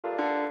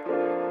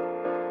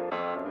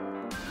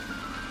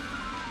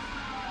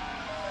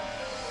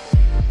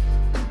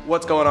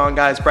What's going on,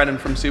 guys? Brendan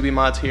from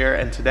Subimods here,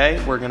 and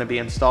today we're going to be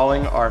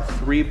installing our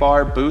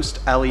 3-bar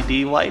boost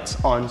LED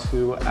lights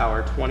onto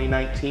our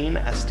 2019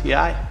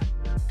 STI.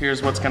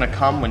 Here's what's going to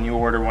come when you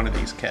order one of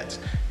these kits.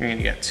 You're going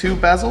to get 2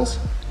 bezels,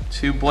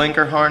 2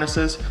 blinker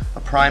harnesses,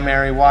 a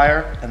primary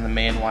wire, and the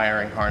main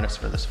wiring harness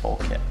for this full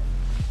kit.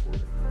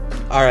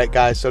 Alright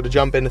guys, so to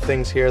jump into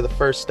things here, the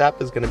first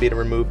step is going to be to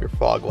remove your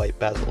fog light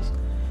bezels.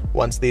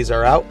 Once these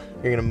are out,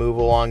 you're going to move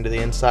along to the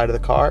inside of the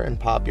car and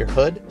pop your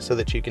hood so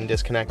that you can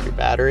disconnect your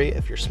battery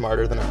if you're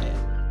smarter than I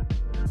am.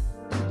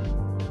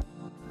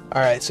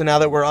 Alright, so now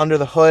that we're under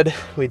the hood,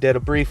 we did a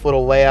brief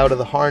little layout of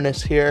the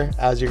harness here.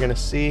 As you're going to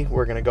see,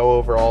 we're going to go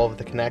over all of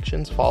the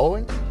connections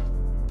following.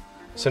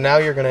 So now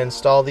you're going to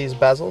install these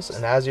bezels,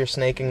 and as you're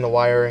snaking the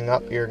wiring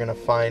up, you're going to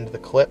find the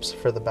clips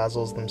for the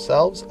bezels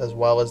themselves, as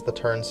well as the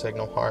turn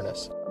signal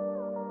harness.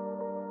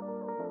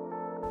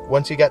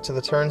 Once you get to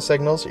the turn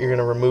signals, you're going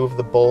to remove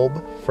the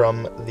bulb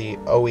from the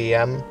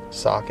OEM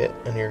socket,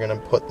 and you're going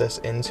to put this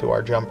into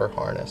our jumper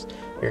harness.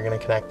 You're going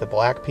to connect the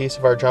black piece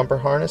of our jumper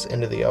harness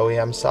into the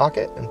OEM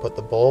socket and put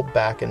the bulb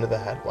back into the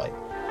headlight.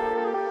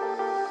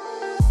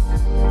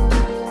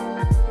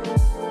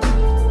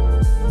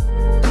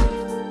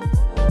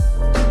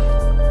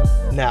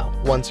 Now,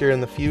 once you're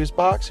in the fuse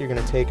box, you're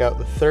going to take out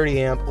the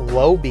 30 amp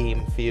low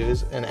beam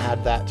fuse and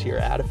add that to your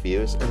add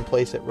fuse and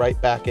place it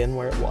right back in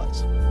where it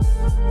was.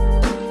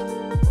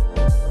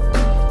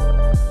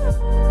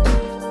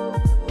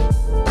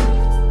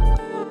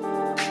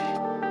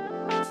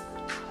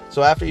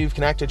 So after you've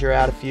connected your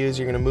add fuse,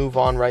 you're going to move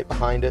on right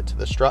behind it to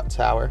the strut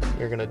tower.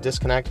 You're going to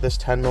disconnect this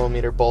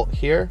 10mm bolt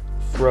here,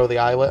 throw the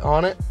eyelet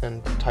on it,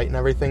 and tighten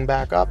everything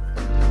back up.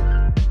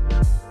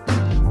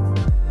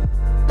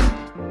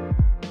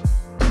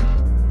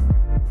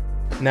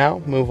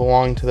 Now move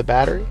along to the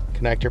battery,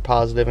 connect your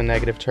positive and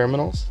negative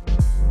terminals.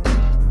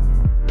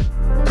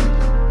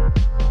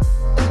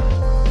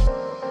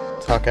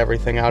 Tuck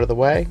everything out of the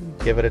way,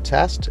 give it a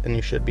test, and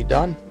you should be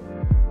done.